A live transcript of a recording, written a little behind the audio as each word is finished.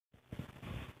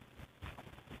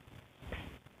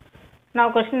Now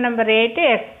question number 8,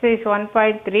 exercise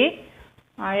 1.3.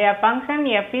 A function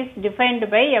f is defined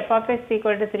by f of x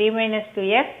equal to 3 minus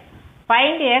 2x.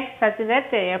 Find x such that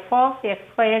f of x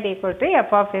squared equal to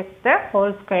f of x the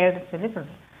whole squared.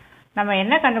 நம்ம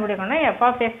என்ன கண்டுபிடிக்கணும்னா f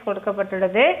of x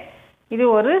கொடுக்கப்பட்டுள்ளது. இது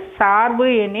ஒரு சார்பு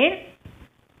எனில்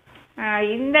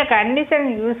இந்த condition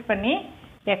use பண்ணி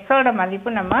x ஓட மதிப்பு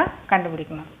நம்ம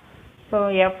கண்டுபிடிக்கணும். So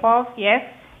f of x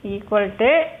equal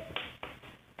to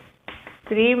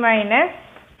 3 minus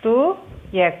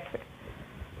 2x.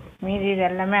 மீதி இது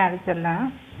எல்லாமே அடிச்சிடலாம்.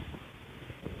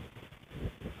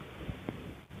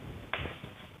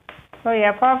 So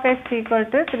f of x equal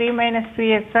to 3 minus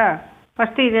 2x.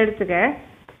 First இது எடுத்துக்க.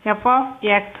 f of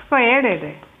x squared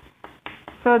இது.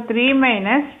 So 3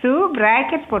 minus 2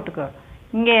 bracket போட்டுக்கோ.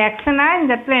 இங்கே xனா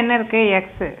இந்த இடத்துல என்ன இருக்குது x.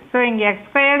 ஸோ இங்கே x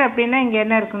squared அப்படின்னா இங்கே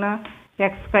என்ன இருக்கணும்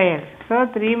x squared. So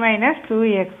 3 minus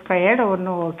 2x squared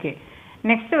ஒன்று ஓகே.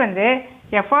 நெக்ஸ்ட் வந்து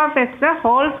f of x the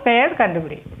whole squared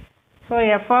கண்டுபிடி. So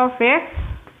f of x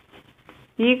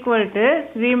equal to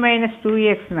 3 minus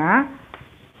 2x னா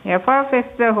f of x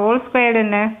the whole squared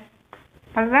என்ன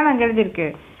அதுதான் நாங்கள் எழுதியிருக்கு.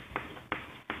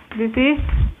 this is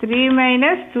 3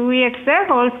 minus 2x the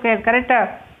whole squared கரெக்டா.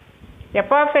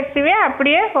 f of xவே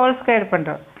அப்படியே whole squared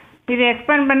பண்ணுறோம். இது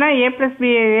எக்ஸ்பேண்ட் பண்ணால் a plus b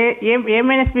a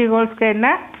minus b whole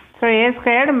squaredனா so a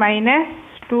squared minus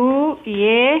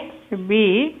 2ab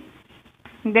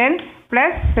then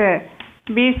plus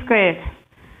b squared.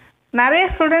 நிறைய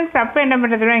ஸ்டூடெண்ட்ஸ் அப்போ என்ன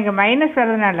பண்ணுறது இங்கே மைனஸ்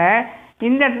வர்றதுனால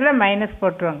இந்த இடத்துல மைனஸ்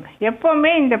போட்டுருவாங்க.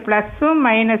 எப்போவுமே இந்த ப்ளஸ்ஸும்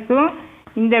மைனஸும்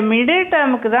இந்த மிடில்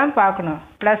டேர்முக்கு தான் பார்க்கணும்.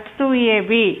 ப்ளஸ்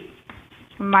 2ab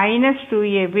மைனஸ்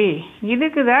 2ab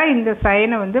இதுக்கு தான் இந்த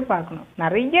சைனை வந்து பார்க்கணும்.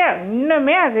 நிறைய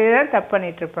இன்னுமே அதே தான் தப்பு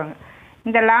பண்ணிகிட்ருப்பாங்க.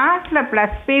 இந்த லாஸ்ட்டில்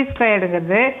plus B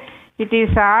ஸ்கொயர்டுங்கிறது it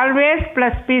is always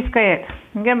plus B square.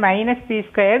 இங்கே மைனஸ் பி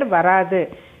ஸ்கொயர்டு வராது.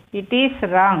 It is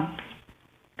wrong.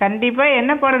 கண்டிப்பாக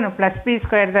என்ன போடணும் ப்ளஸ் பி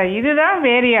ஸ்கொயர் தான். இதுதான்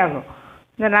வேரி ஆகும்.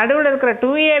 இந்த நடுவில் இருக்கிற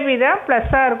 2ab தான்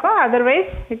ப்ளஸ்ஸாக இருக்கும்.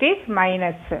 Otherwise it is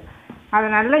minus. அதை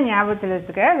நல்லா ஞாபகத்தில்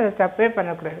வச்சுக்க. அது தப்பே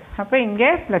பண்ணக்கூடாது. அப்போ இங்கே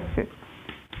plus.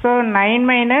 So 9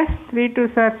 minus 3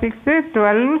 2s are 6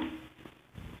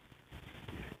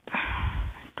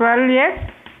 12x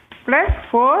plus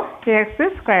 4x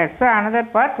squared. So another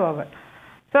part over.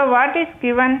 So what is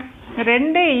given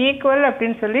ரெண்டு ஈக்குவல்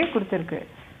அப்படின்னு சொல்லி கொடுத்துருக்கு.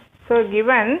 So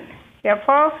given f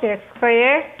of x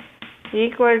squared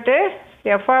equal to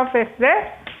f of x the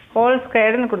whole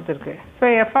squaredனு கொடுத்துருக்கு. So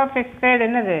f of x squared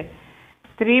என்னது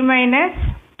 3 minus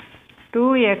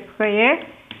 2x squared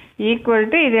equal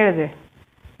to இது எழுது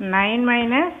 9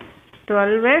 minus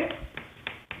 12x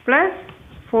plus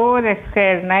 4x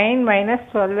squared. 9 minus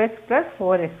 12x plus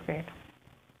 4x squared.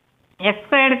 x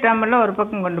squared டேர்மில் ஒரு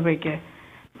பக்கம் கொண்டு போய்க்கு.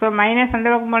 So minus அந்த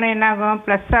பக்கம் போனால் என்ன ஆகும்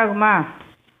ப்ளஸ் ஆகுமா.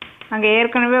 அங்கே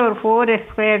ஏற்கனவே ஒரு 4x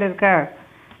squared இருக்கா.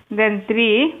 தென் 3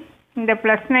 இந்த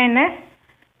ப்ளஸ் 9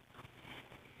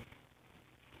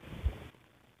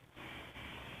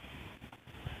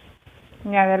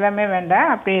 இங்கே அதெல்லாமே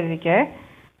வேண்டாம் அப்படியே இருக்க.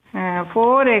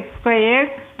 4x squared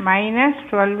minus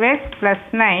 12x plus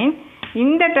 9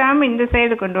 இந்த டேர்ம் இந்த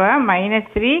சைடு கொண்டு வா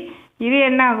 -3. இது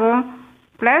என்ன ஆகும்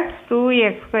plus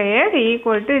 2x squared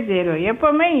equal to 0.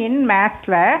 எப்போவுமே இன்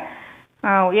மேத்ஸில்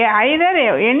either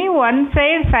any one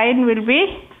side sign will be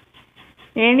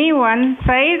any one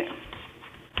side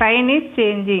sign is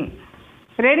changing.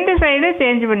 ரெண்டு சைடு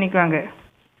சேஞ்ச் பண்ணிக்குவாங்க.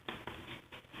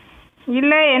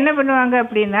 இல்லை என்ன பண்ணுவாங்க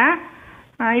அப்படின்னா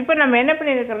இப்போ நம்ம என்ன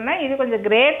பண்ணியிருக்கிறோம்னா இது கொஞ்சம்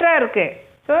கிரேட்டராக இருக்குது.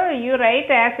 So you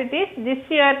right as it is this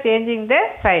you are changing the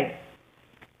sign.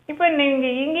 இப்போ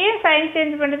நீங்கள் இங்கேயும் சைன்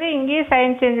சேஞ்ச் பண்ணுறது இங்கேயும்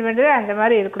சைன் சேஞ்ச் பண்ணுறது அந்த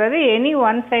மாதிரி இருக்கக்கூடாது. Any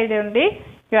one side only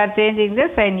you are changing the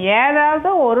sign. ஏதாவது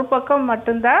ஒரு பக்கம்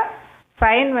மட்டும்தான்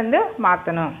சைன் வந்து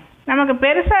மாற்றணும். நமக்கு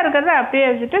பெருசாக இருக்கிறத அப்படியே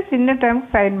வச்சுட்டு சின்ன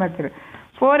டைமுக்கு சைன் மாற்றிடும்.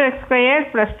 4x squared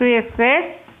plus 2x squared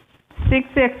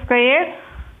 6x squared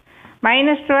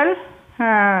minus 12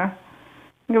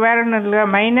 இங்கே வேறு ஒன்றும் இல்லை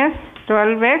minus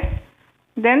 12x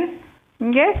தென்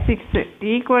இங்கே 6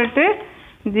 equal to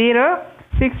 0.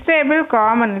 6 டேபிள்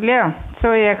காமன் இல்லையா. So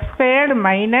x squared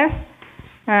minus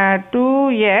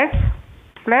 2x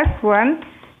plus 1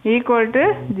 equal to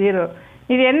 0.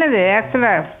 இது என்னது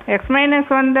ஆக்சுவலாக x minus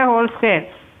 1 the whole square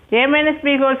a minus b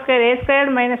whole square a squared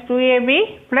minus 2ab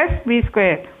plus b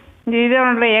square. இது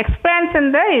ஒன்றும் expansion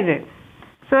தான் இது.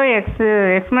 So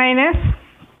x minus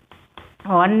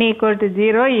 1 equal to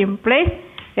 0 implies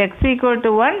x equal to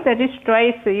 1 that is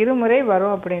twice இருமுறை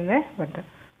வரும் அப்படின்னு பட்டோம்.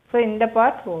 ஸோ இந்த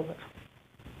part over.